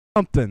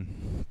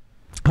Something.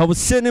 I was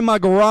sitting in my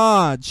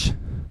garage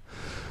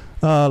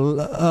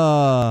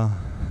last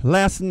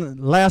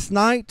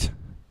night,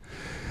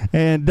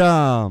 and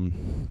I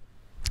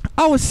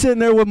was sitting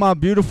there with my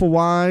beautiful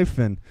wife,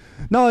 and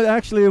no,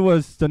 actually it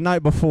was the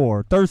night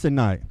before, Thursday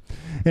night,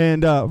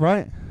 and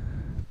right,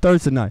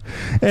 Thursday night,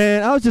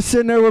 and I was just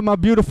sitting there with my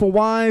beautiful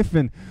wife,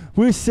 and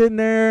we were sitting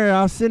there.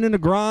 I was sitting in the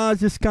garage,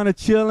 just kind of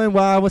chilling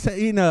while I was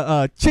eating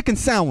a chicken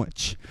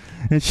sandwich,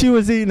 and she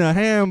was eating a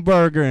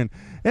hamburger,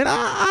 and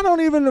I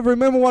don't even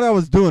remember what I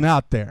was doing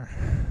out there.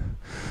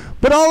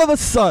 But all of a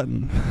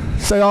sudden,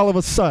 say all of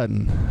a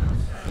sudden,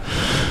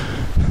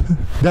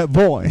 that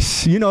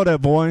voice, you know that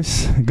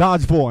voice,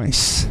 God's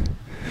voice.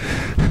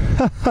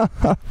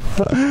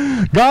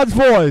 God's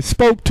voice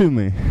spoke to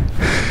me.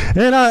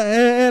 And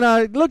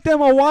I looked at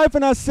my wife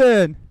and I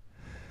said,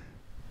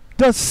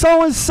 does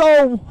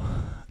so-and-so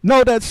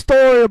know that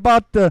story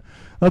about the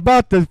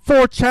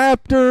 4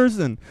 chapters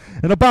and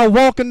about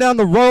walking down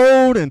the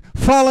road and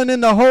falling in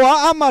the hole?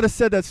 I might have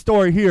said that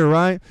story here,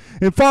 right?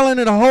 And falling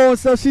in the hole and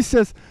stuff. She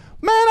says,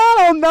 man,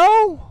 I don't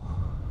know.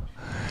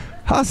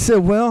 I said,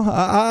 well,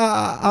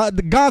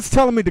 God's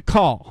telling me to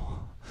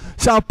call.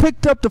 So I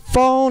picked up the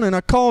phone and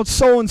I called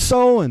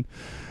so-and-so and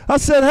I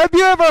said, have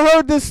you ever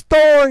heard this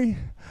story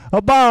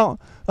about,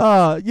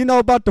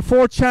 about the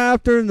 4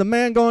 chapter and the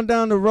man going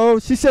down the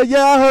road? She said,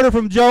 yeah, I heard it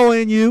from Joe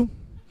and you.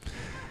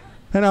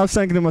 And I was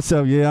thinking to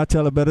myself, yeah, I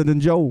tell it better than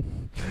Joe.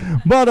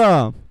 But,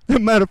 as a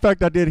matter of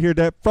fact, I did hear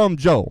that from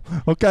Joe,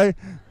 okay?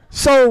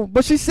 So,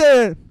 but she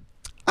said,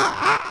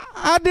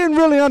 I didn't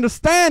really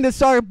understand it,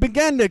 so I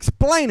began to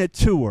explain it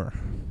to her.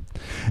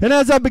 And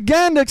as I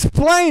began to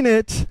explain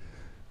it,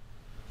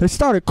 they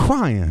started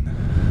crying.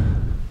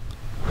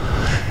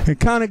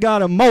 It kind of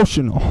got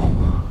emotional.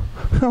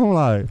 I'm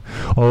like,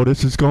 oh,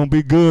 this is going to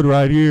be good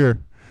right here.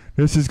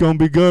 This is going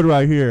to be good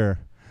right here.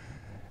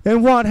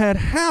 And what had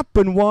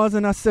happened was,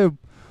 and I said,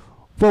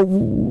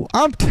 well,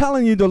 I'm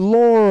telling you, the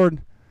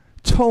Lord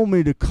told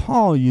me to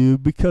call you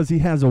because he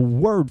has a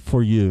word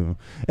for you.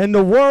 And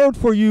the word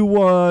for you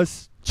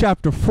was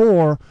chapter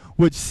 4,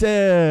 which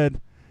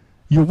said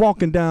you're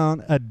walking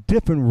down a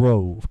different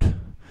road.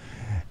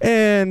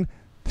 And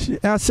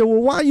I said,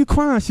 well, why are you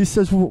crying? She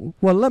says,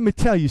 well, let me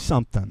tell you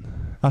something.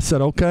 I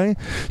said, okay.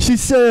 She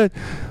said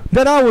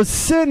that I was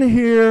sitting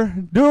here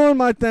doing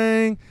my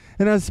thing,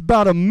 and it's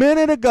about a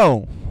minute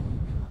ago,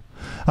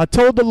 I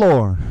told the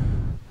Lord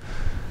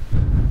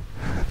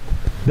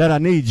that I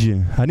need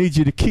you. I need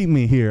you to keep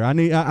me here. I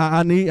need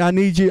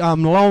you.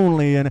 I'm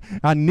lonely and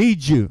I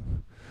need you.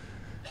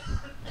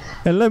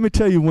 And let me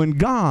tell you, when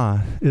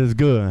God is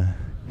good,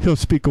 he'll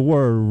speak a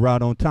word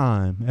right on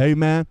time.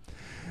 Amen.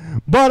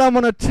 But I'm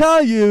going to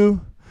tell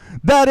you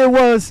that it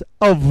was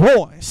a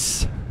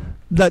voice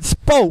that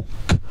spoke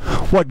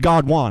what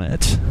God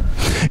wanted.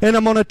 And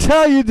I'm going to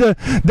tell you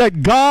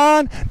that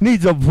God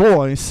needs a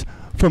voice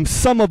from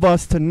some of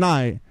us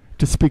tonight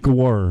to speak a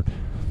word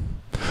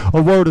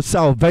of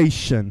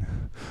salvation,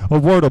 a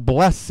word of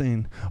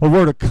blessing, a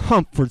word of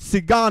comfort.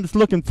 See, God is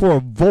looking for a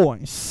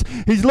voice.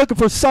 He's looking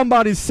for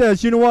somebody who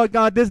says, you know what,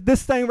 God,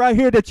 this thing right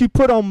here that you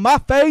put on my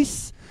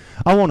face,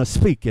 I want to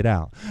speak it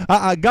out.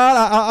 God,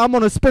 I'm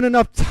going to spend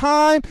enough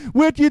time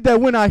with you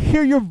that when I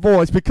hear your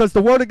voice, because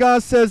the word of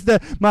God says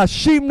that my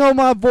sheep know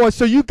my voice,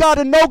 so you got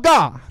to know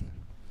God.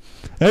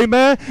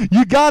 Amen.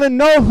 You got to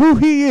know who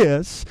he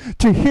is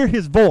to hear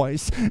his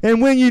voice.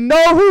 And when you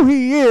know who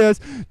he is,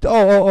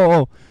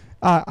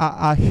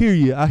 I hear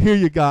you. I hear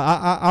you,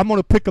 God. I'm going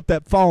to pick up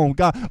that phone.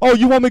 God, oh,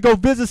 you want me to go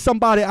visit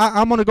somebody?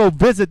 I'm going to go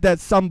visit that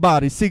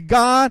somebody. See,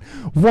 God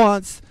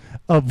wants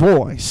a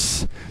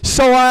voice.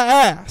 So I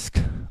ask,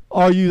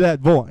 are you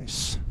that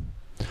voice?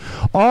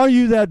 Are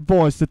you that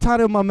voice? The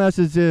title of my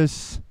message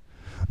is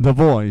The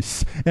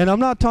Voice. And I'm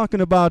not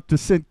talking about the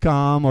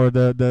sitcom or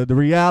the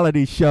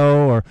reality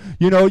show, or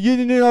you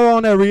know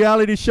on that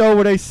reality show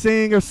where they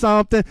sing or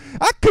something.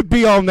 I could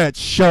be on that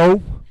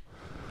show.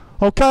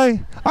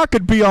 Okay? I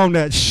could be on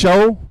that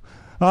show.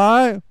 All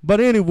right? But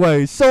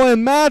anyway, so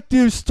in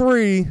Matthew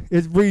 3,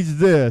 it reads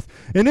this.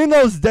 And in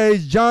those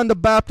days, John the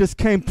Baptist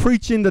came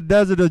preaching the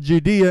desert of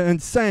Judea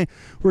and saying,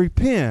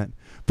 repent,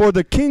 for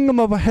the kingdom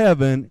of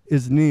heaven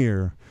is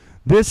near.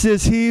 This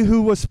is he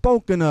who was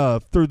spoken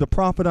of through the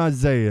prophet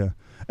Isaiah,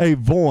 a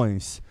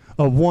voice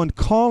of one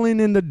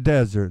calling in the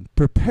desert,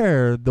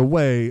 prepare the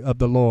way of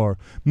the Lord,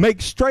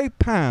 make straight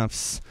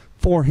paths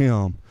for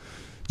him.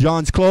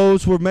 John's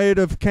clothes were made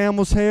of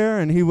camel's hair,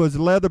 and he was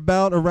leather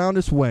bound around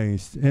his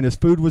waist, and his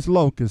food was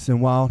locusts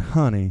and wild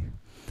honey.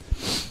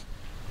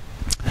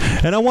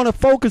 And I want to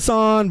focus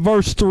on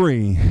verse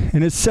 3,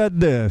 and it said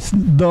this,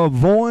 the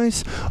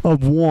voice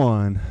of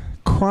one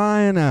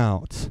crying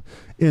out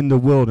in the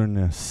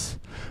wilderness,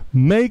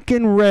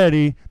 making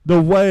ready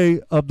the way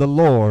of the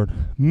Lord,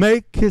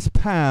 make his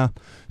path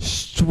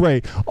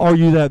straight. Are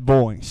you that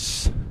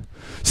voice?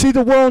 See,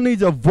 the world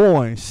needs a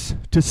voice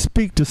to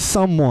speak to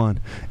someone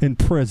in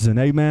prison.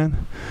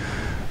 Amen.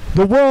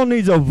 The world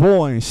needs a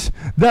voice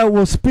that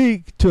will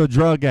speak to a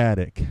drug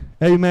addict.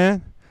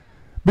 Amen.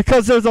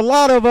 Because there's a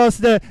lot of us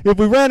that if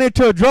we ran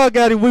into a drug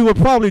addict, we would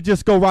probably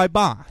just go right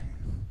by.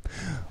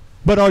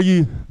 But are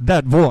you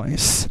that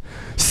voice?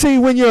 See,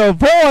 when you're a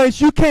voice,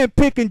 you can't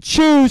pick and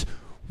choose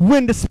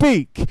when to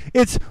speak.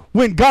 It's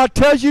when God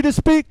tells you to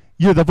speak,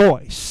 you're the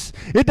voice.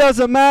 It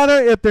doesn't matter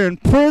if they're in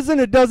prison.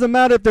 It doesn't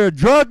matter if they're a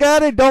drug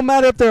addict. It don't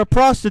matter if they're a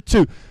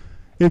prostitute.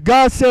 If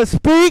God says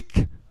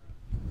speak,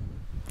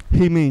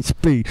 he means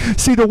speak.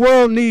 See, the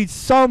world needs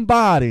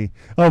somebody,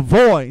 a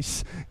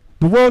voice.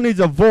 The world needs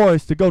a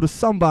voice to go to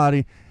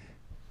somebody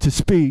to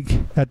speak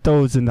at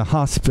those in the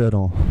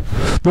hospital.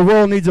 The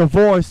world needs a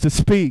voice to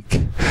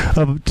speak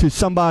to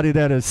somebody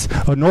that is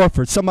an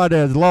orphan, somebody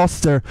that has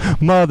lost their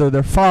mother,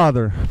 their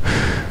father.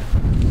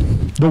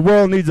 The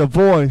world needs a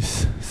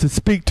voice to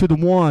speak to the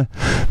one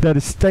that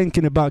is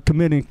thinking about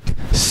committing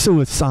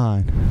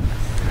suicide.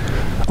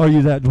 Are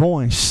you that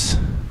voice?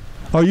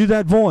 Are you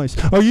that voice?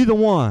 Are you the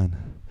one?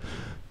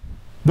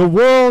 The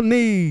world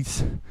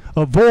needs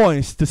a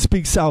voice to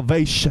speak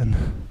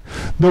salvation.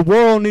 The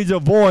world needs a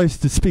voice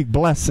to speak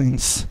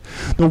blessings.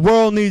 The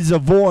world needs a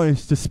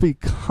voice to speak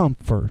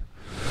comfort.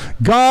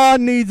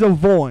 God needs a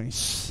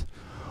voice.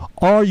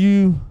 Are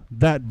you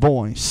that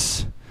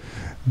voice?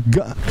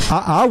 God,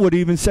 I would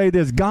even say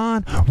this: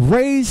 God,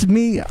 raise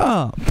me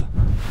up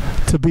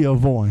to be a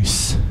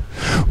voice.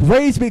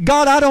 Raise me.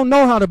 God, I don't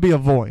know how to be a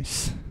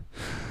voice.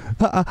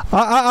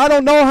 I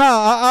don't know how.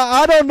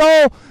 I don't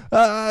know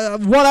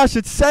what I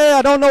should say.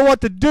 I don't know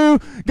what to do,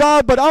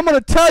 God, but I'm going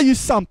to tell you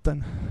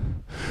something.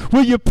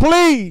 Will you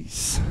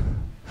please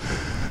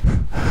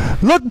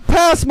look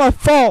past my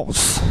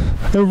faults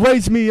and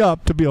raise me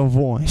up to be a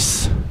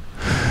voice?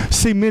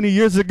 See, many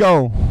years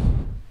ago,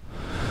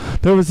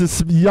 there was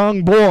this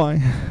young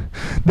boy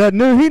that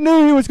knew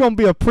he was going to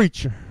be a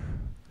preacher.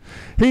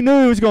 He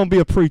knew he was going to be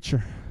a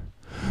preacher.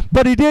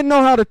 But he didn't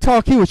know how to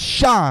talk. He was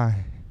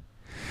shy.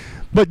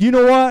 But you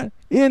know what?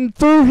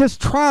 Through his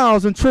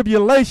trials and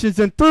tribulations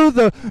and through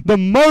the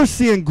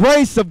mercy and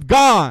grace of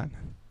God,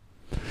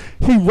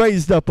 he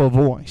raised up a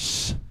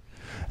voice.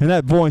 And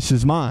that voice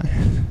is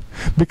mine.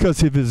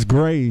 Because of his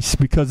grace,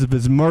 because of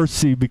his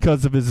mercy,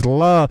 because of his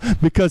love,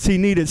 because he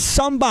needed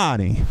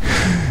somebody.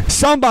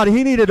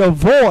 He needed a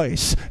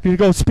voice to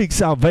go speak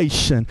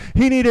salvation.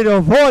 He needed a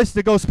voice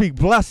to go speak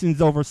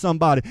blessings over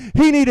somebody.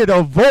 He needed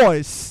a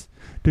voice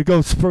to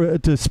go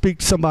to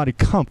speak somebody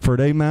comfort.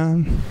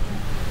 Amen.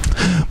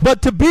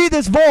 But to be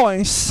this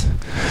voice,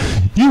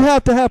 you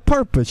have to have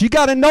purpose. You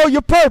got to know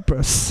your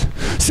purpose.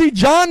 See,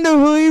 John knew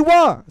who he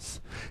was.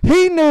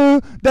 He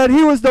knew that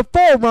he was the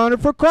forerunner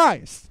for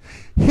Christ.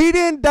 He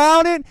didn't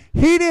doubt it.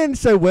 He didn't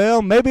say,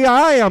 well, maybe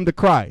I am the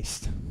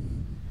Christ.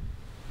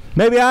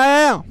 Maybe I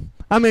am.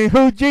 I mean,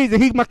 who's Jesus?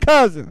 He's my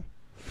cousin.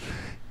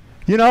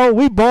 You know,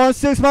 we born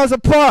 6 months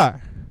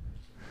apart.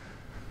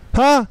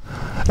 Huh?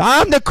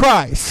 I'm the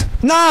Christ.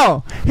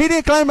 No, he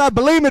didn't claim that.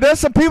 Believe me, there's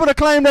some people that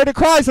claim they're the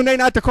Christ and they're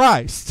not the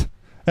Christ.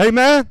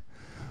 Amen?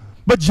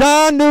 But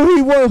John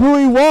knew who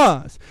he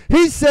was.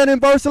 He said in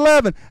verse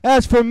 11,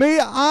 as for me,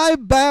 I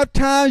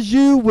baptize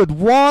you with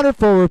water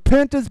for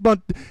repentance, but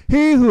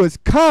he who is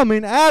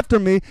coming after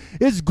me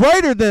is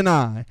greater than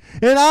I,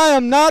 and I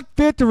am not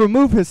fit to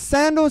remove his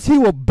sandals. He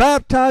will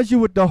baptize you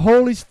with the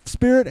Holy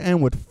Spirit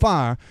and with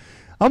fire.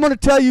 I'm going to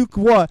tell you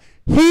what,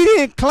 he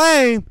didn't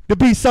claim to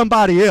be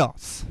somebody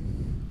else.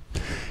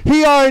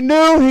 He already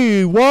knew who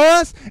he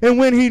was, and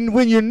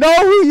when you know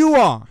who you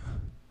are,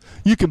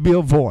 you can be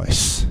a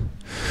voice.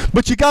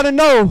 But you got to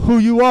know who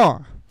you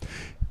are.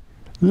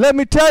 Let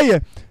me tell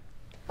you,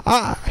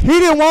 he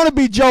didn't want to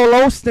be Joel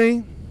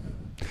Osteen.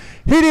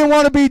 He didn't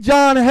want to be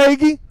John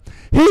Hagee.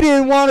 He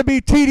didn't want to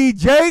be T.D.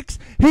 Jakes.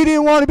 He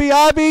didn't want to be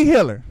I.B.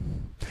 Hiller.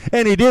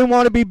 And he didn't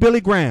want to be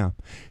Billy Graham.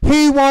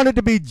 He wanted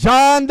to be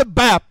John the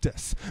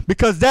Baptist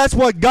because that's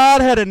what God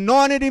had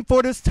anointed him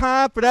for this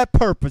time, for that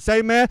purpose.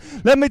 Amen.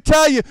 Let me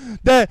tell you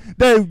that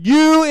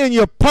you and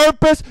your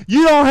purpose,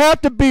 you don't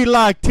have to be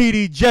like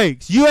T.D.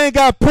 Jakes. You ain't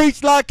got to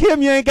preach like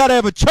him. You ain't got to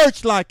have a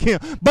church like him.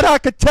 But I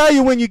could tell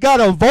you, when you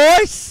got a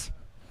voice,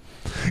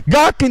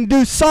 God can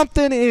do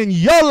something in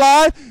your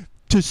life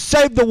to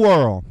save the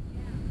world.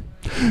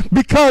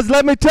 Because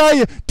let me tell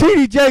you,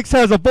 T.D. Jakes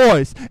has a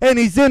voice, and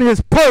he's in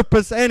his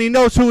purpose, and he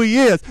knows who he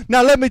is.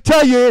 Now let me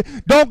tell you,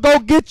 don't go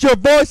get your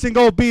voice and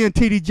go be in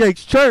T.D.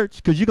 Jakes' church,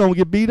 because you're going to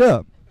get beat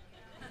up.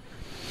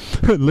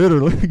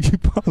 Literally, you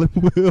probably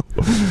will.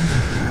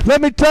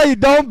 Let me tell you,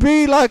 don't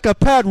be like a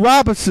Pat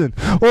Robertson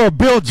or a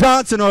Bill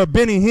Johnson or a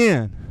Benny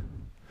Hinn.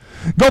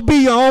 Go be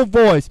your own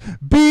voice.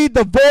 Be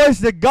the voice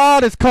that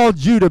God has called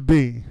you to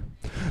be.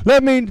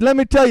 Let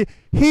me tell you,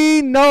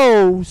 he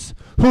knows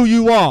who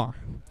you are.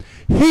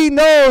 He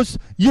knows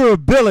your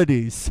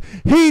abilities.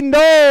 He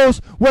knows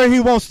where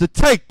he wants to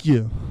take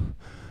you.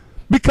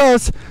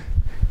 Because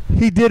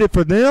he did it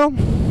for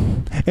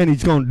them, and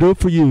he's going to do it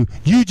for you.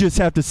 You just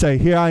have to say,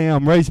 here I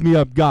am, raise me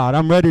up, God.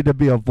 I'm ready to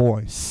be a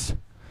voice.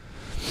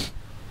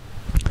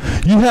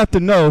 You have to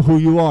know who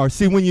you are.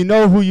 See, when you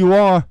know who you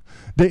are,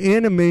 the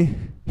enemy,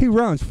 he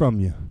runs from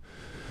you.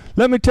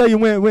 Let me tell you,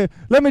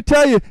 let me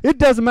tell you, it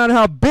doesn't matter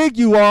how big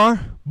you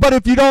are, but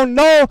if you don't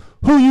know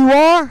who you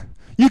are,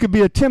 you could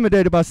be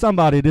intimidated by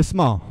somebody this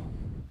small.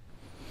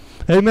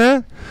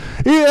 Amen?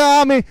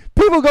 Yeah, I mean,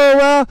 people go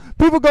around,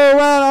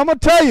 I'm going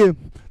to tell you,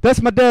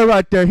 that's my dad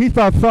right there. He's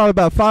probably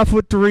about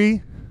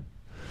 5'3".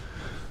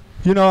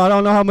 You know, I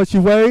don't know how much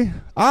you weigh.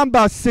 I'm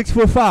about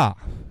 6'5".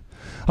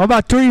 I'm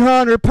about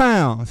 300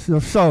 pounds or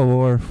so,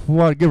 or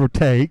what, give or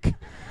take.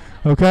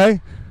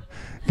 Okay?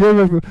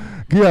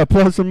 Yeah,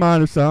 plus or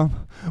minus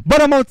some.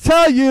 But I'm going to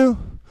tell you,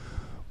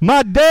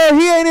 my dad,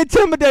 he ain't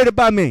intimidated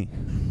by me.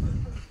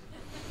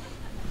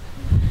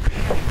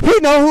 He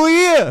know who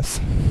he is.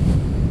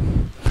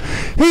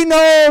 He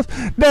knows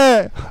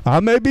that I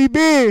may be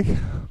big,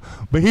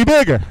 but he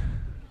bigger.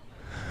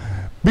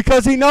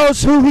 Because he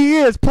knows who he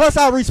is. Plus,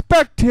 I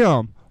respect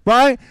him,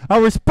 right? I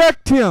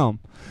respect him.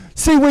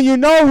 See, when you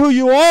know who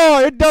you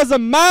are, it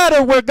doesn't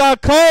matter where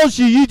God calls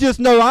you. You just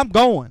know, I'm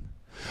going.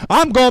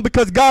 I'm going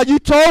because, God, you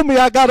told me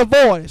I got a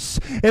voice.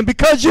 And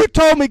because you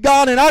told me,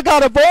 God, and I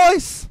got a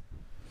voice,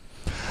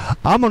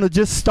 I'm going to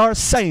just start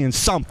saying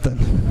something.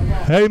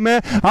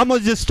 Amen. I'm going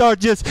to just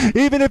start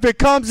even if it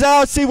comes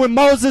out. See, when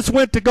Moses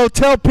went to go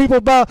tell people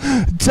about,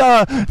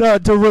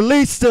 to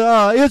release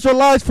the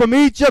Israelites from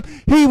Egypt,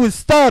 he was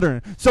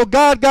stuttering. So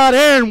God got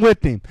Aaron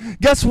with him.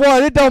 Guess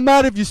what? It don't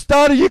matter if you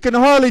stutter. You can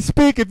hardly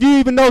speak. If you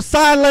even know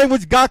sign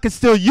language, God can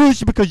still use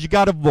you because you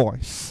got a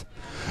voice.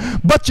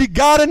 But you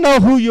got to know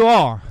who you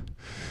are.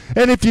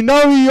 And if you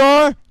know who you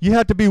are, you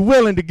have to be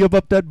willing to give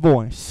up that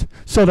voice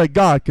so that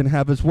God can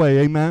have his way.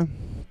 Amen.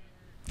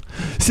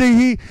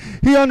 See,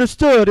 he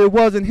understood it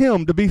wasn't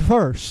him to be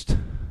first.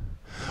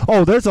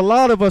 Oh, there's a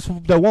lot of us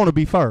that want to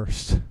be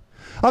first.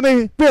 I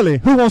mean, really,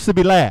 who wants to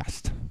be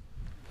last?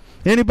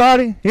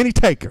 Anybody? Any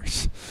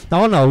takers?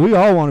 No, we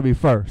all want to be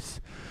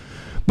first.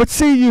 But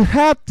see, you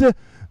have to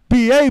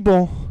be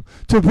able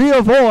to be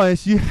a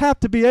voice. You have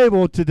to be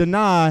able to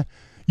deny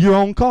your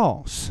own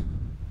cause.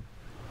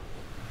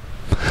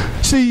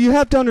 See, you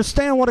have to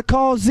understand what a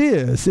cause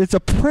is. It's a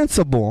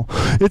principle.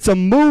 It's a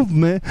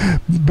movement.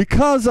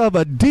 Because of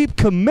a deep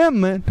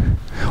commitment,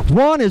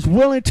 one is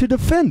willing to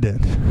defend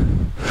it.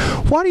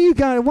 Why do you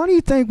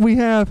think we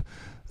have?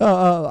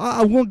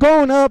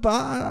 Growing up,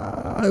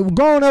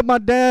 my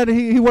dad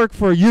he worked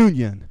for a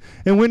union,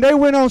 and when they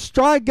went on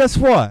strike, guess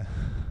what?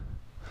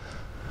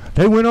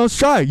 They went on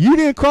strike. You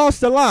didn't cross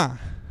the line.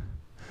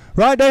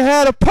 Right? They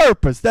had a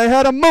purpose. They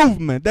had a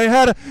movement. They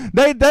had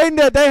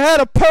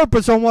a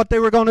purpose on what they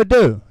were going to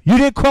do. You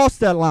didn't cross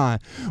that line.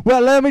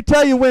 Well, let me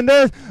tell you, when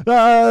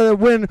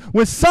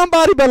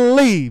somebody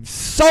believes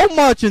so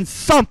much in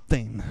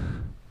something,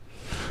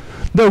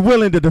 they're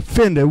willing to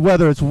defend it,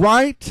 whether it's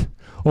right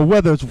or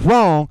whether it's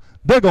wrong.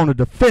 They're going to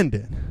defend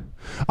it.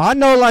 I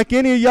know, like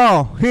any of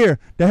y'all here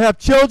that have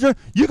children,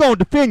 you're going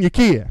to defend your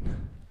kid.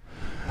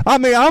 I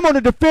mean, I'm going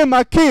to defend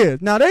my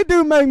kids. Now, they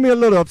do make me a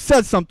little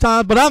upset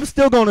sometimes, but I'm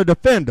still going to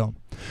defend them.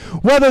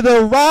 Whether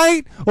they're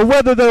right or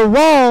whether they're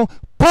wrong,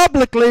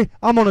 publicly,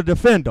 I'm going to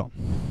defend them.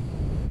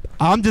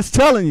 I'm just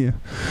telling you.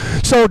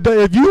 So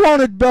if you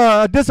want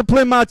to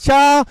discipline my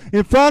child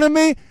in front of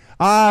me,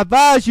 I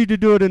advise you to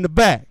do it in the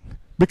back.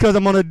 Because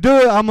I'm going to do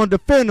it, I'm going to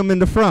defend them in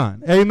the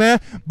front. Amen.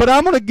 But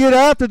I'm going to get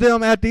after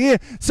them at the end.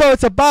 So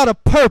it's about a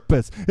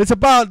purpose. It's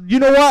about, you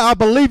know what? I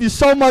believe you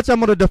so much, I'm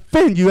going to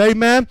defend you.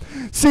 Amen.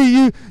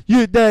 See,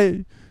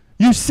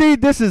 you see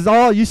this is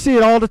all, you see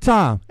it all the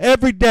time.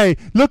 Every day.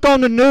 Look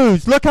on the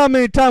news. Look how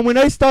many times when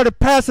they started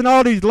passing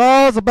all these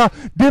laws about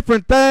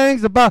different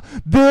things, about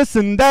this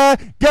and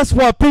that, guess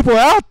what? People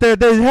out there,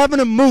 they're having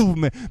a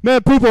movement.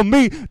 Man, people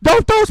meet.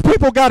 Don't those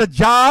people got a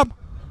job?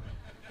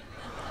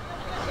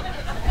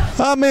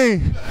 I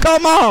mean,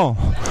 come on.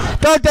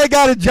 Don't they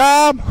got a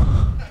job?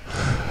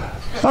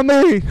 I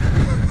mean,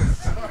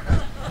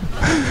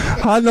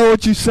 I know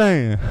what you're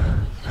saying.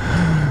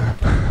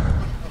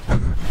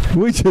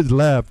 We just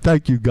laugh.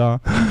 Thank you,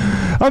 God.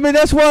 I mean,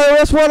 that's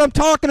what I'm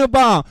talking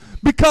about.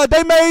 Because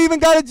they may even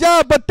got a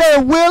job, but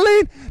they're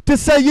willing to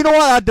say, you know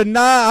what,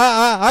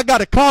 I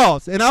got a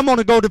cause, and I'm going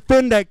to go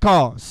defend that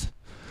cause.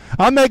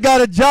 I may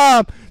got a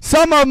job.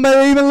 Some of them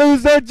may even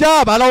lose their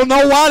job. I don't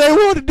know why they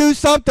want to do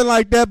something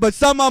like that, but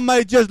some of them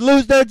may just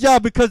lose their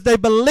job because they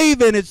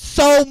believe in it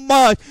so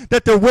much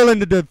that they're willing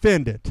to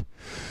defend it.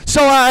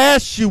 So I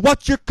ask you,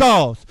 what's your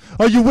cause?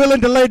 Are you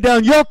willing to lay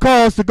down your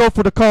cause to go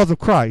for the cause of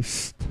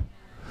Christ?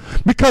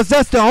 Because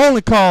that's the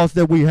only cause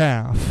that we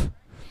have.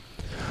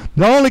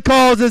 The only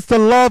cause is to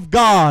love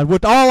God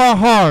with all our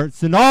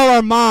hearts and all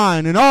our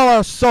mind and all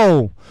our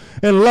soul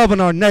and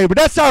loving our neighbor.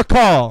 That's our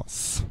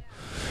cause.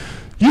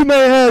 You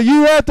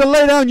have to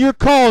lay down your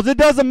cause. It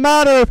doesn't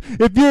matter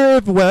if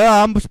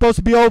I'm supposed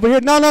to be over here.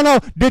 No.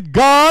 Did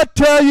God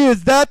tell you,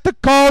 is that the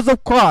cause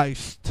of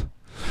Christ?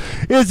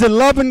 Is it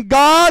loving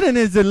God and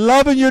is it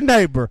loving your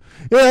neighbor?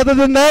 Other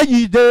than that,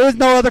 there is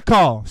no other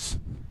cause.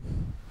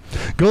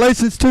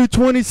 Galatians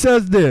 2:20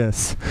 says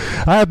this,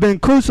 I have been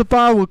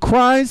crucified with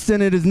Christ,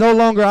 and it is no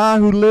longer I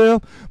who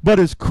live, but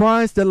it's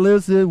Christ that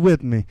lives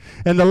with me.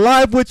 And the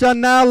life which I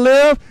now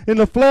live in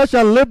the flesh,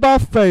 I live by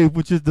faith,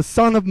 which is the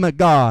Son of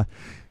God,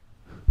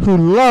 who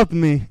loved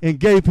me and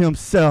gave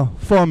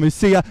himself for me.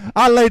 See,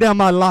 I lay down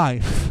my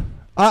life.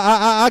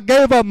 I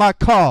gave up my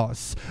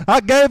cause.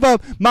 I gave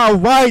up my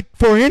right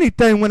for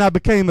anything when I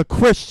became a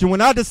Christian.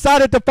 When I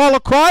decided to follow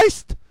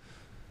Christ,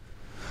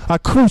 I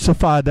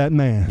crucified that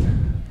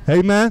man.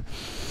 Amen.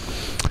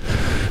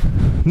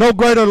 A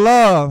greater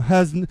love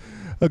has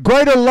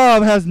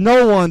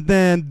no one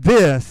than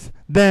this,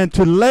 than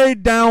to lay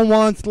down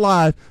one's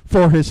life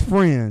for his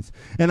friends.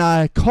 And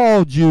I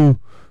called you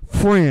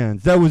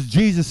friends. That was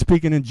Jesus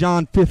speaking in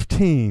John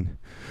 15.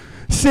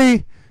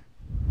 See,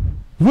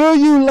 will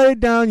you lay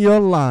down your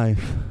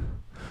life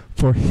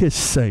for his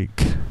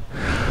sake?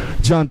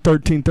 John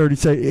 13:30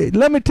 say,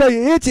 let me tell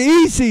you, it's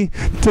easy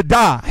to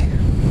die.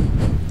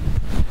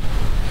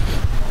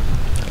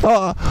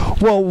 Well,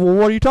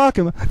 what are you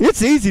talking about?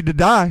 It's easy to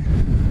die.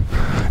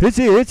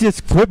 It's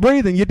just quit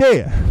breathing, you're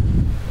dead.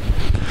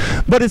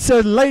 But it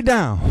says lay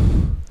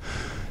down.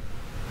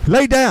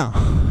 Lay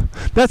down.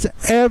 That's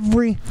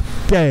every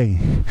day.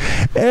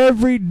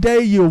 Every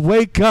day you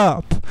wake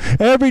up,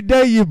 every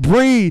day you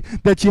breathe,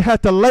 that you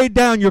have to lay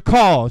down your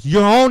cause,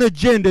 your own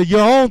agenda,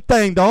 your own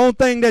thing, the own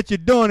thing that you're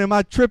doing. Am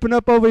I tripping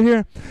up over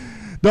here?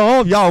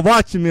 Y'all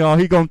watching me, or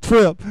he gonna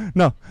trip.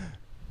 No.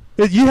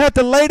 You have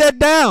to lay that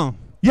down.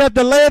 You have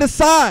to lay it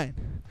aside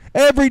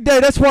every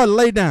day. That's what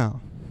lay down.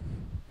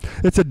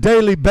 It's a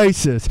daily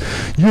basis.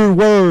 Your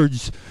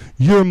words,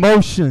 your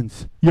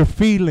emotions, your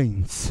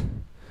feelings,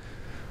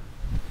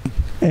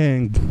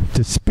 and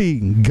to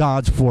speak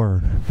God's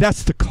word.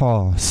 That's the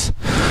cause.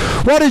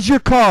 What is your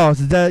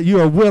cause that you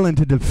are willing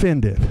to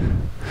defend it?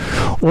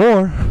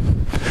 Or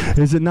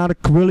is it not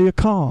really a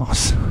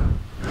cause?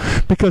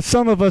 Because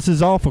some of us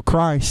is all for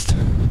Christ.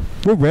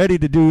 We're ready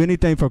to do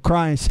anything for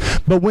Christ.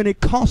 But when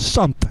it costs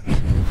something,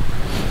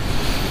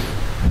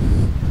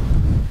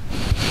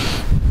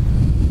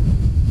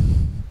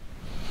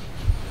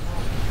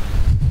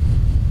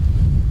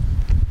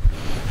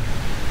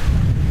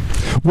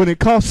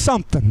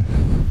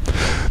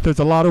 there's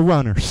a lot of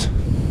runners.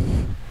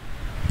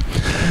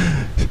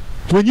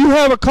 When you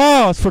have a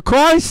cause for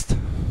Christ,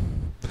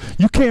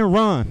 you can't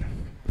run.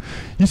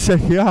 You say,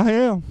 here I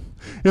am.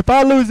 If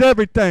I lose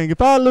everything,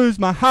 if I lose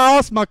my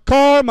house, my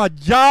car, my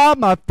job,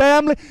 my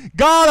family,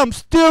 God, I'm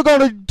still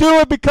going to do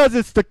it because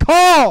it's the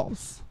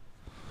cause.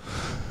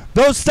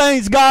 Those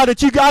things, God,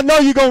 that I know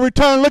you're going to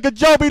return. Look at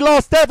Job. He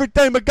lost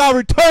everything, but God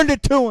returned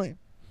it to him.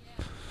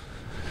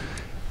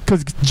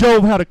 Because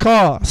Job had a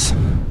cause.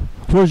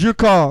 Where's your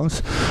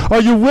cause?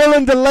 Are you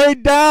willing to lay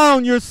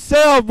down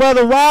yourself,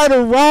 whether right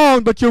or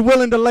wrong, but you're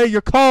willing to lay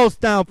your cause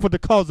down for the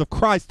cause of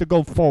Christ to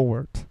go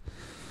forward?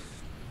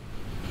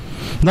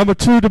 Number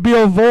 2, to be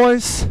a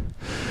voice,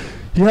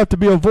 you have to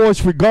be a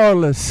voice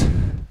regardless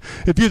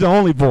if you're the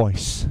only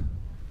voice.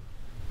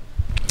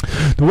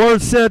 The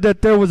word said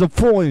that there was a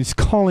voice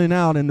calling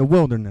out in the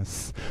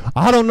wilderness.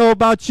 I don't know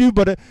about you,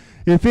 but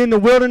if in the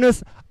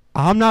wilderness,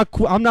 I'm not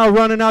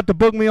running out to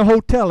book me a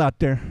hotel out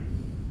there.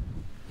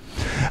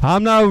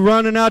 I'm not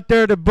running out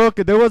there to book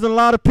it. There wasn't a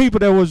lot of people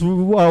that was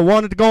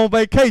wanted to go on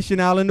vacation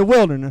out in the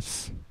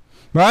wilderness,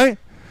 right?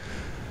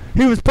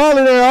 He was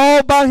probably there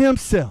all by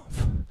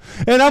himself.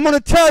 And I'm going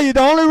to tell you,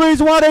 the only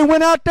reason why they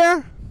went out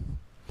there,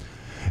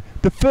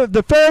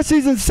 the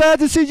Pharisees and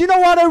Sadducees, you know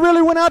why they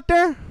really went out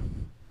there?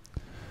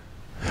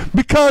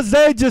 Because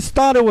they just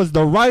thought it was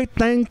the right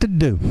thing to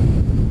do.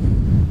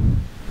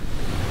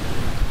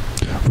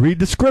 Read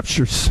the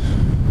scriptures.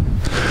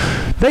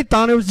 They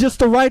thought it was just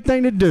the right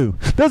thing to do.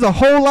 There's a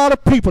whole lot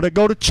of people that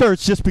go to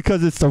church just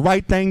because it's the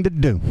right thing to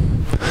do.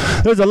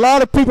 There's a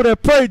lot of people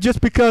that pray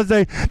just because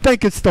they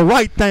think it's the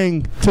right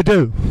thing to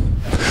do.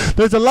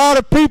 There's a lot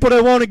of people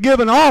that want to give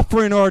an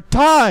offering or a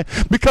tithe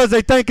because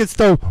they think it's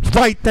the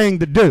right thing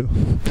to do.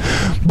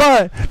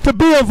 But to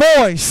be a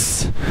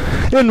voice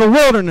in the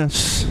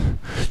wilderness,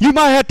 you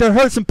might have to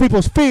hurt some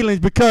people's feelings,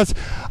 because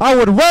I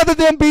would rather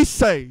them be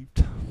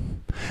saved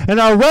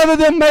and I'd rather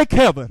them make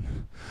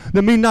heaven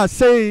than me not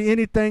say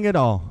anything at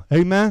all.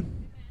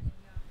 Amen?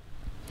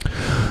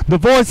 The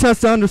voice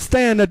has to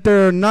understand that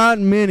there are not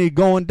many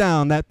going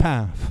down that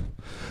path.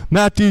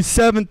 Matthew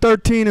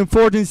 7:13 and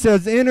 14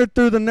 says, enter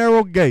through the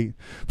narrow gate,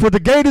 for the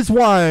gate is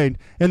wide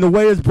and the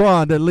way is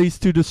broad that leads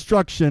to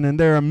destruction, and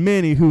there are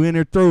many who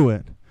enter through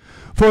it.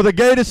 For the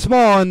gate is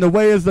small and the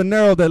way is the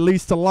narrow that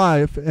leads to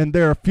life, and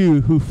there are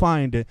few who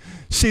find it.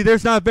 See,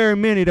 there's not very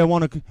many that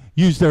want to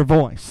use their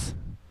voice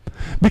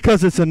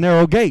because it's a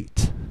narrow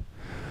gate.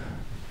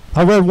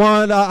 I read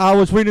one, I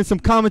was reading some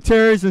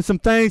commentaries and some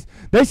things.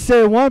 They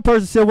said, one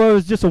person said, well, it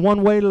was just a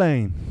one-way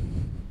lane.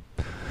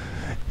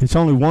 It's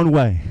only one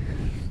way.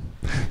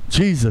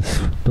 Jesus,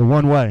 the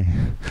one way.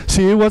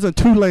 See, it wasn't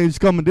two lanes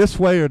coming this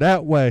way or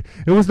that way.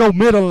 It was no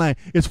middle lane.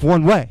 It's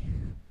one way.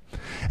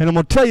 And I'm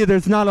going to tell you,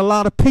 there's not a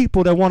lot of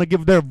people that want to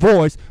give their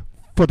voice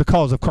for the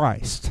cause of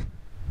Christ.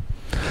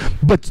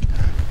 But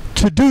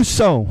to do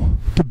so,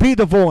 to be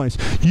the voice,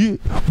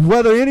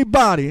 whether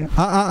anybody,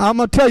 I'm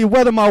going to tell you,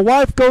 whether my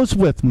wife goes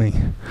with me,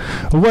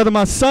 or whether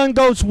my son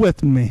goes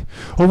with me,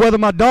 or whether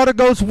my daughter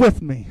goes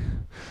with me,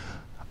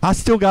 I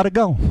still got to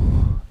go.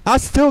 I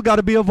still got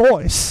to be a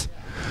voice.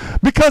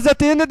 Because at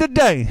the end of the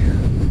day,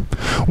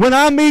 when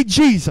I meet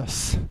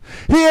Jesus,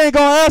 He ain't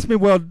going to ask me,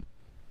 well,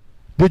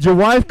 did your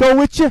wife go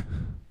with you?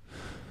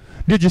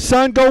 Did your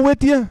son go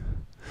with you?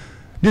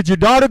 Did your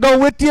daughter go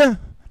with you?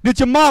 Did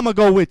your mama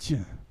go with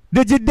you?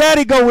 Did your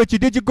daddy go with you?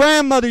 Did your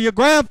grandmother, your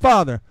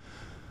grandfather?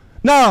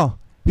 No,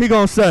 he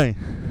going to say,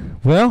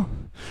 well,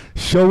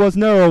 sure was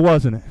narrow,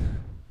 wasn't it?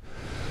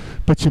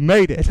 But you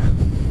made it.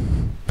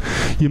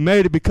 You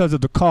made it because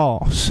of the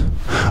cause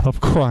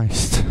of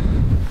Christ.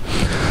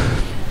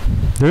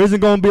 There isn't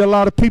going to be a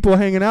lot of people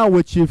hanging out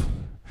with you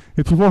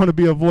if you want to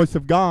be a voice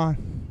of God.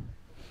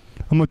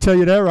 I'm going to tell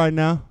you that right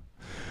now.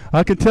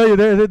 I can tell you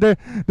they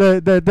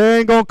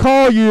ain't going to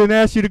call you and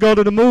ask you to go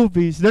to the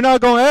movies. They're not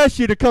going to ask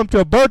you to come to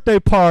a birthday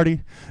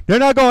party. They're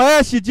not going to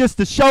ask you just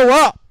to show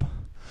up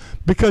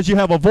because you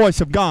have a voice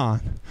of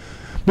God.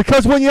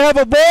 Because when you have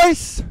a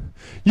voice,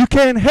 you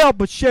can't help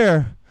but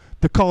share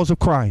the cause of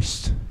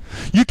Christ.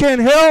 You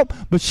can't help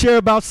but share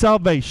about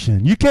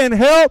salvation. You can't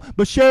help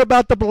but share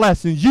about the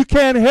blessings. You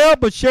can't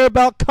help but share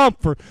about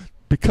comfort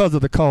because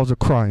of the cause of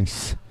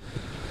Christ.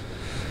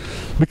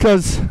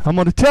 Because I'm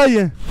going to tell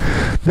you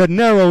that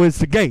narrow is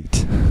the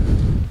gate.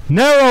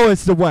 Narrow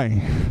is the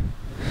way.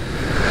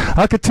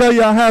 I could tell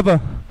you I have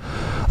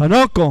an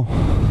uncle,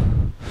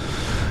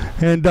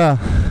 and I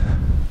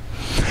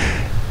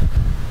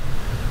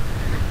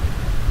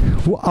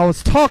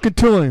was talking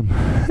to him,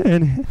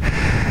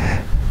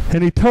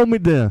 and he told me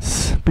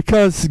this,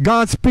 because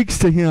God speaks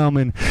to him,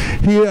 and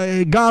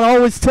God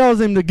always tells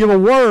him to give a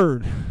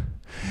word.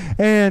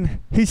 And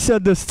he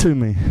said this to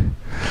me.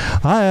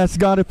 I asked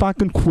God if I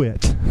can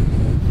quit.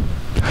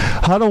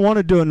 I don't want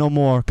to do it no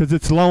more because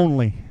it's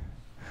lonely.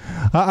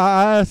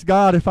 I asked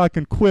God if I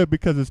can quit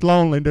because it's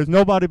lonely. There's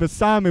nobody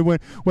beside me.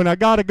 When I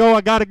got to go,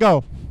 I got to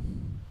go.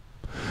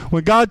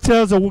 When God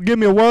tells her, give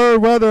me a word,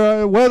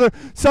 whether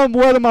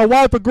my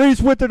wife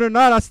agrees with it or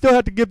not, I still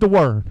have to give the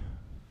word.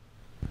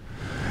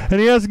 And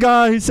he asked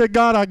God, he said,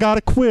 God, I got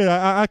to quit.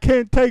 I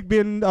can't take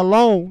being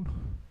alone.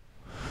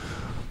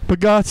 But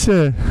God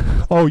said,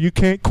 oh, you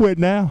can't quit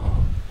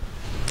now.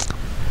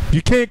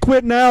 You can't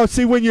quit now.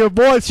 See, when your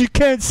voice, you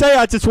can't say,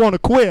 I just want to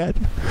quit.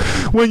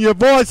 When your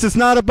voice is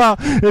not about,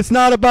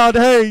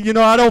 hey, you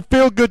know, I don't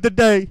feel good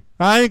today.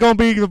 I ain't going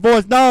to be the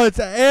voice. No, it's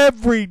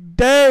every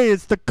day.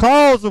 It's the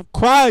cause of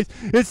Christ.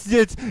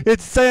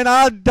 It's saying,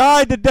 I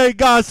died today,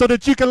 God, so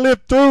that you can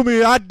live through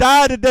me. I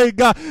died today,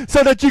 God,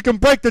 so that you can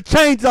break the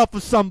chains off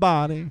of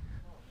somebody.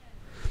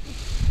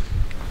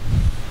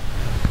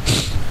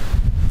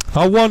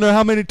 I wonder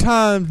how many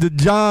times did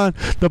John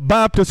the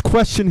Baptist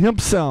question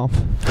himself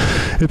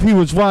if he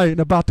was right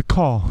about the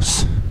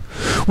cause.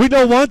 We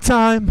know one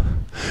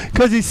time,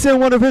 because he sent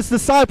one of his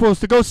disciples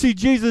to go see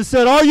Jesus and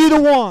said, are you the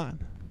one?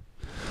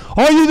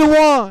 Are you the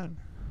one?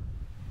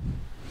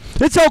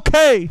 It's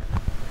okay.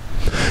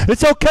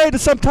 It's okay to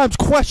sometimes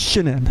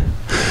question it.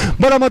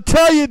 But I'm going to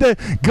tell you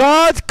that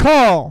God's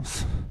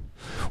cause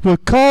will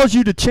cause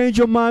you to change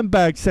your mind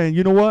back, saying,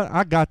 you know what?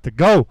 I got to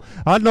go.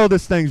 I know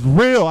this thing's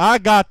real. I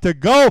got to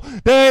go.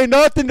 There ain't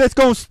nothing that's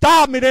going to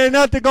stop me. There ain't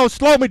nothing going to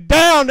slow me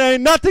down. There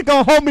ain't nothing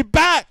going to hold me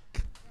back.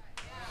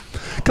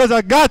 Because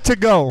I got to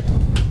go.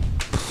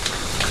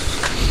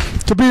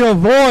 To be a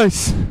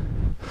voice,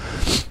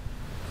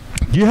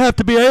 you have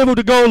to be able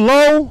to go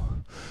low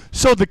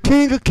so the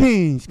King of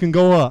Kings can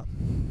go up.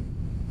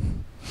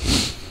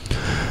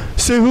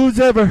 See, who's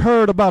ever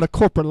heard about a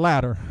corporate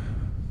ladder?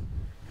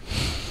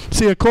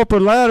 See, a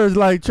corporate ladder is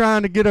like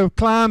trying to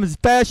climb as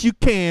fast as you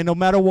can, no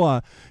matter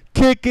what.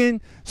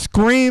 Kicking,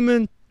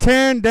 screaming,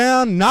 tearing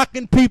down,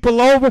 knocking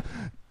people over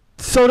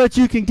so that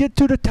you can get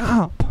to the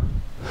top.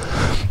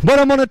 But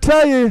I'm going to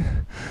tell you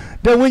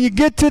that when you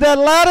get to that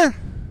ladder,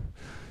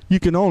 you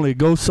can only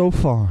go so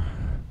far.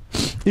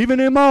 Even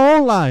in my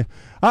own life,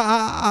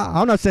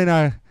 I'm not saying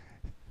I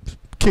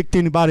kicked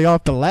anybody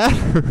off the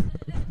ladder.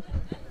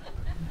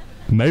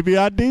 Maybe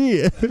I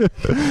did.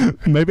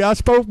 Maybe I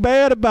spoke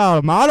bad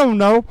about them. I don't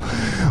know.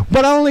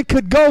 But I only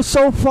could go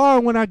so far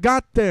when I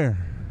got there.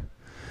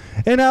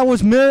 And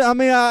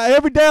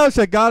every day I would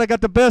say, God, I got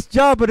the best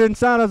job. But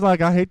inside I was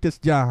like, I hate this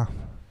job.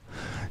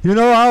 You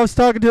know, I was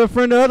talking to a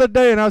friend the other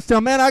day, and I was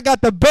telling him, man, I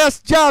got the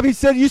best job. He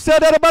said, you said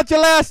that about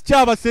your last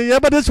job. I said, yeah,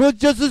 but this was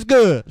just as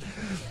good.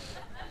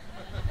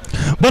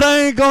 But I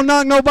ain't going to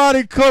knock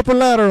nobody corporate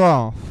ladder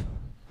off.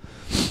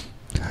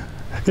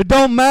 It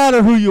don't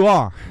matter who you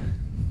are.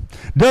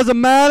 Doesn't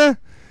matter.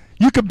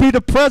 You could be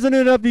the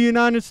president of the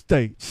United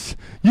States.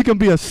 You can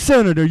be a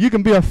senator. You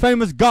can be a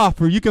famous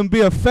golfer. You can be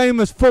a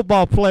famous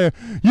football player.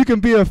 You can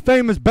be a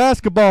famous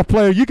basketball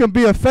player. You can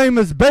be a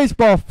famous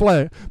baseball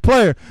player.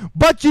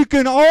 But you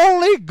can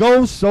only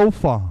go so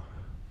far.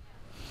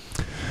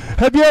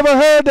 Have you ever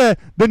heard that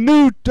the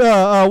new,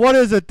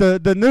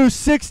 the new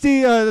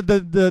 60,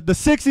 the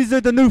 60s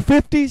are the new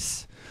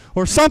 50s?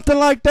 Or something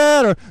like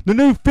that, or the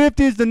new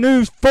 50s, the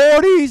new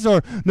 40s,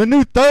 or the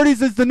new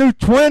 30s is the new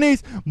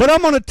 20s. But I'm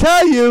going to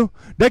tell you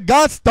that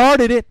God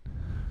started it.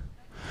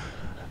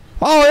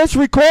 Oh, it's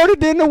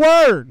recorded in the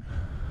Word.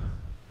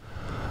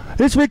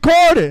 It's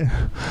recorded.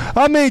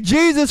 I mean,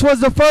 Jesus was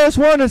the first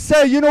one to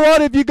say, you know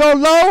what, if you go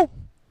low,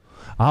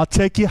 I'll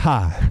take you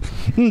high.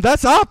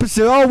 That's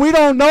opposite. Oh, we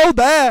don't know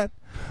that.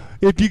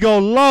 If you go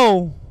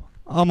low,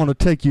 I'm going to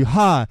take you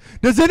high.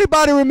 Does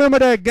anybody remember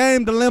that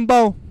game, the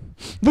limbo?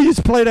 We used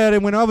to play that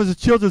when I was a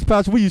children's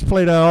pastor. We used to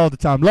play that all the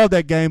time. Love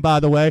that game, by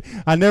the way.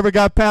 I never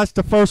got past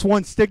the first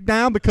one stick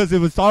down because it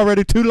was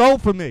already too low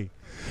for me.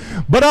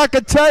 But I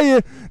can tell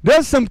you,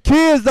 there's some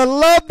kids that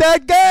love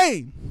that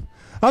game.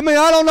 I mean,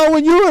 I don't know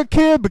when you were a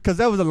kid because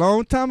that was a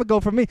long time ago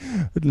for me.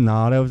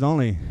 No, that was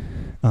only,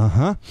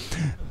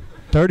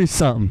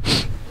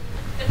 30-something.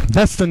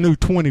 That's the new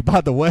 20, by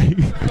the way.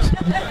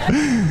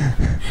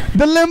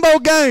 The limbo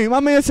game. I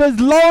mean, it says, as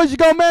low as you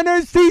go, man,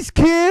 there's these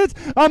kids.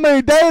 I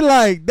mean,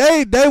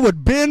 they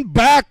would bend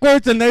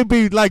backwards and they'd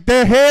be like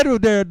their head or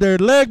their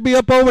leg be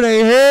up over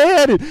their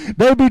head. And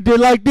they'd be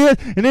like this.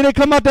 And then they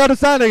come out the other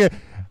side and they go,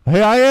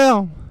 here I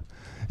am.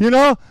 You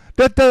know,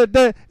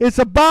 that it's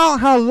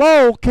about how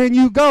low can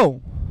you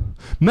go.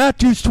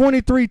 Matthew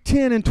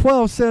 23:10 and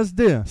 12 says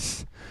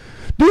this.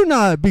 Do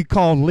not be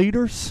called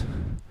leaders,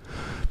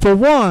 for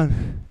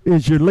one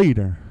is your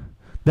leader,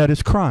 that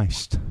is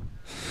Christ.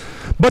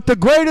 But the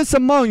greatest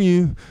among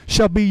you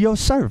shall be your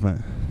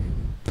servant.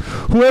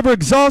 Whoever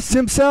exalts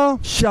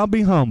himself shall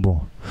be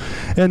humble,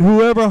 and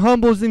whoever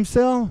humbles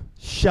himself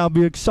shall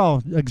be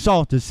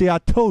exalted. See, I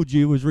told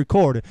you it was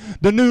recorded.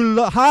 The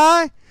new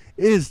high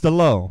is the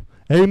low.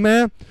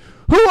 Amen.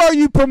 Who are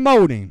you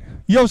promoting?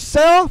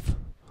 Yourself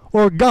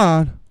or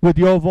God with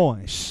your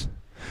voice?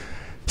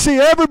 See,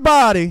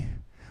 everybody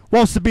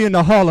wants to be in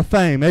the Hall of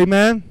Fame.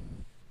 Amen.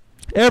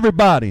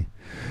 Everybody.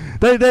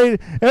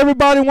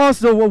 Everybody wants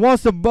the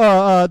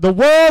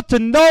world to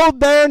know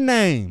their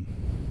name.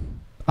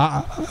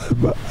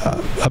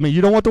 I mean,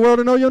 you don't want the world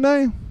to know your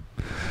name?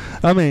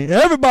 I mean,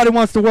 everybody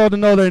wants the world to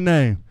know their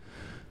name.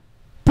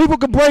 People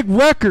can break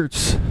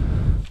records.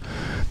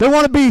 They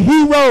want to be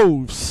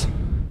heroes.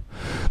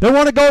 They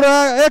want to go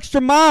the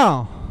extra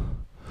mile.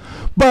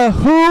 But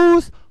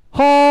whose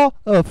Hall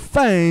of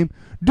Fame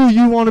do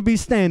you want to be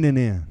standing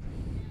in?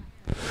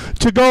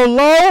 To go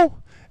low,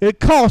 it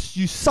costs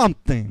you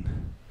something.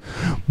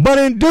 But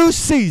in due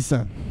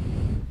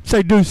season,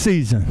 say due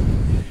season,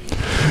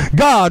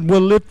 God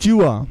will lift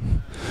you up.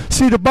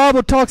 See, the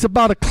Bible talks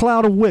about a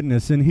cloud of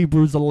witness in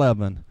Hebrews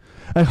 11.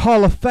 A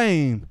Hall of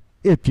Fame,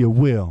 if you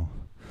will.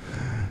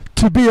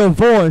 To be a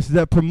voice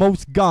that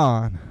promotes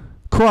God,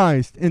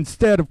 Christ,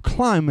 instead of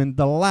climbing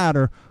the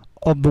ladder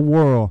of the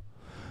world.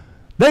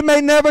 They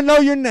may never know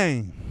your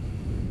name.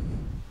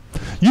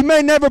 You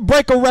may never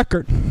break a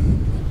record.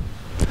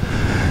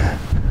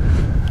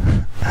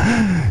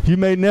 You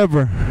may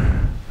never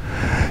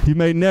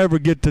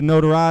get the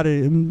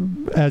notoriety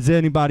as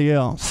anybody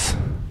else.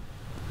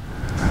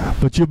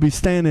 But you'll be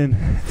standing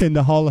in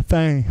the Hall of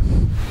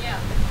Fame. Yeah.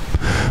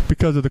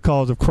 Because of the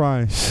cause of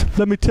Christ.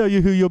 Let me tell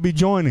you who you'll be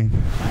joining.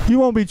 You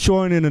won't be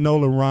joining an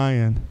Nolan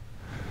Ryan,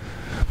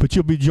 but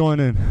you'll be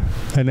joining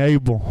an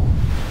Abel.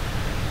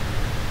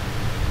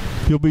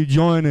 You'll be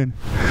joining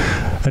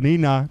an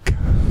Enoch.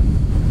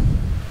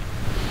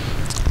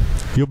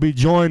 You'll be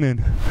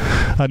joining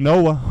a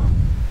Noah.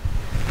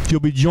 You'll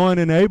be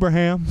joining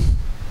Abraham.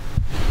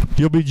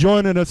 You'll be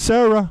joining a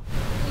Sarah.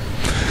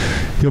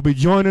 You'll be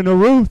joining a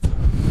Ruth.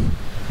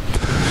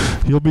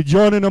 You'll be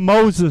joining a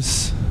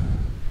Moses.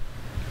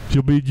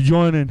 You'll be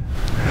joining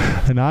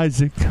an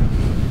Isaac.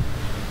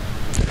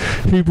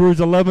 Hebrews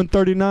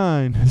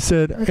 11:39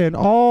 said, and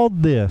all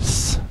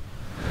this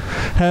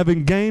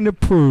having gained a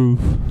proof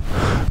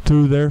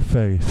through their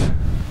faith.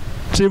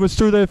 See, it was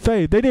through their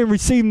faith. They didn't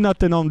receive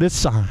nothing on this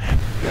side.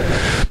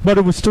 But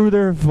it was through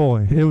their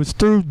voice. It was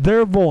through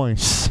their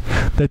voice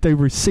that they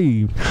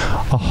received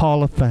a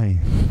Hall of Fame.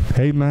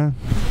 Amen.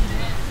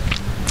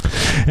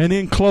 And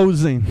in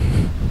closing,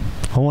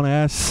 I want to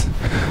ask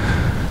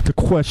the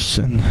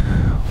question,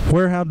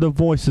 where have the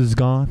voices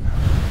gone?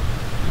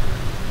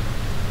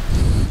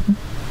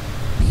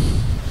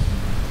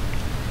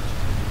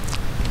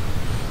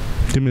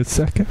 Give me a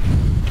second.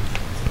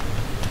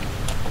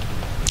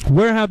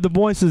 Where have the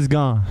voices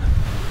gone?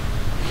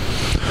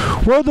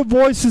 Where are the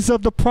voices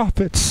of the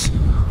prophets?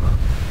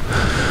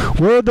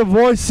 Where are the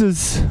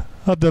voices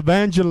of the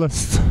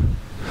evangelists?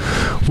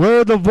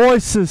 Where are the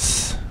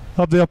voices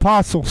of the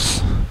apostles?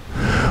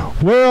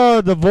 Where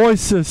are the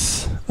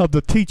voices of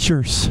the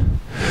teachers?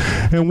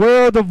 And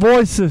where are the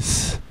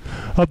voices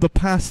of the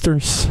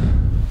pastors?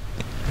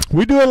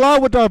 We do a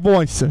lot with our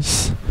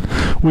voices.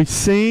 We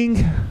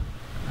sing.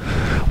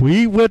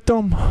 We eat with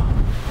them.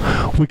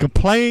 We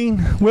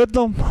complain with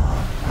them.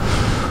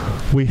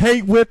 We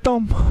hate with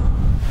them.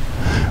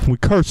 We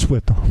curse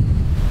with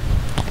them.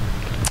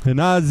 In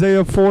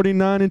Isaiah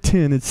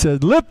 49:10 it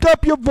says, lift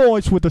up your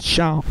voice with a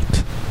shout.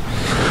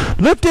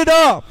 Lift it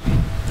up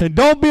and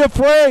don't be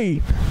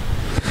afraid.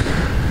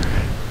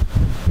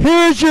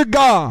 Here's your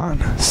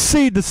God.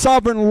 See, the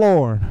sovereign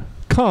Lord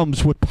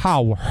comes with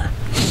power.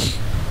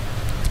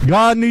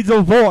 God needs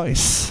a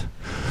voice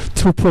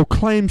to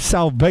proclaim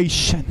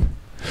salvation.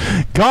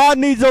 God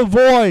needs a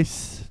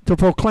voice to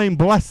proclaim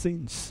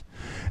blessings.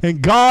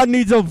 And God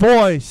needs a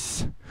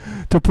voice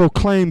to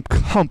proclaim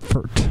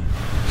comfort.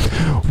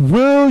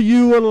 Will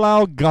you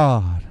allow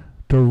God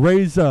to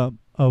raise up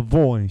a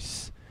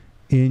voice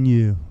in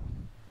you.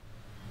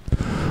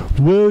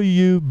 Will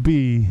you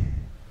be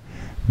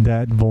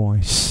that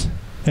voice?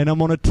 And I'm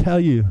going to tell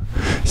you,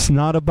 it's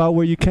not about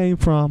where you came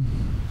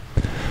from.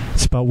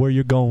 It's about where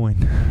you're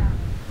going.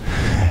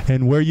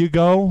 And where you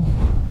go,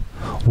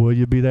 will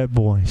you be that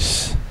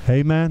voice?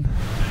 Amen?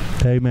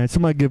 Amen.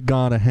 Somebody give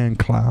God a hand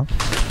clap.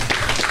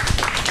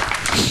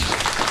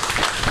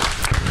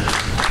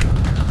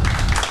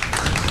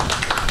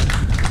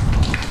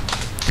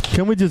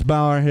 Can we just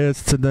bow our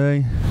heads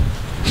today?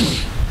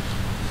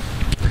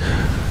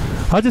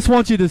 I just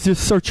want you to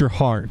just search your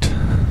heart.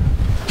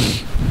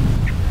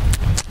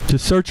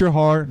 Just search your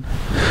heart.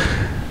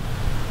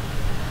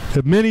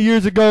 If many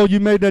years ago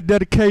you made that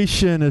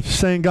dedication of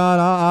saying, God,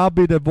 I'll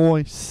be the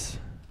voice.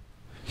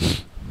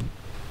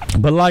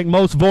 But like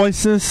most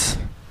voices,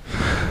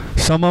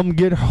 some of them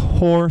get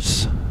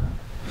hoarse.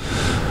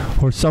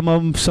 Or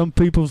some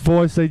people's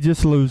voice, they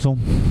just lose them.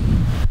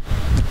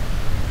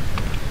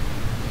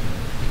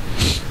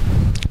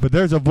 But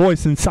there's a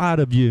voice inside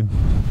of you.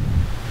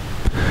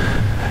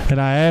 And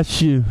I ask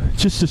you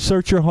just to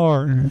search your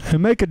heart and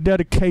make a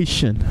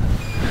dedication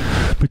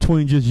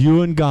between just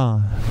you and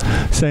God,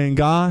 saying,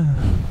 God,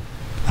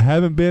 I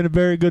haven't been a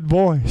very good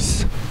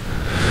voice,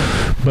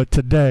 but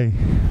today,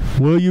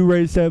 will you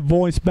raise that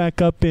voice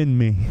back up in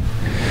me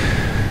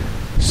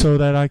so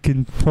that I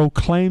can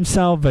proclaim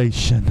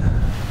salvation,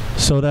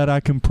 so that I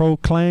can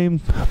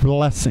proclaim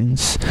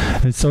blessings,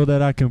 and so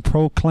that I can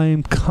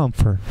proclaim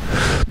comfort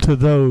to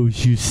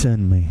those you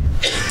send me.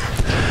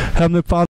 Heavenly Father,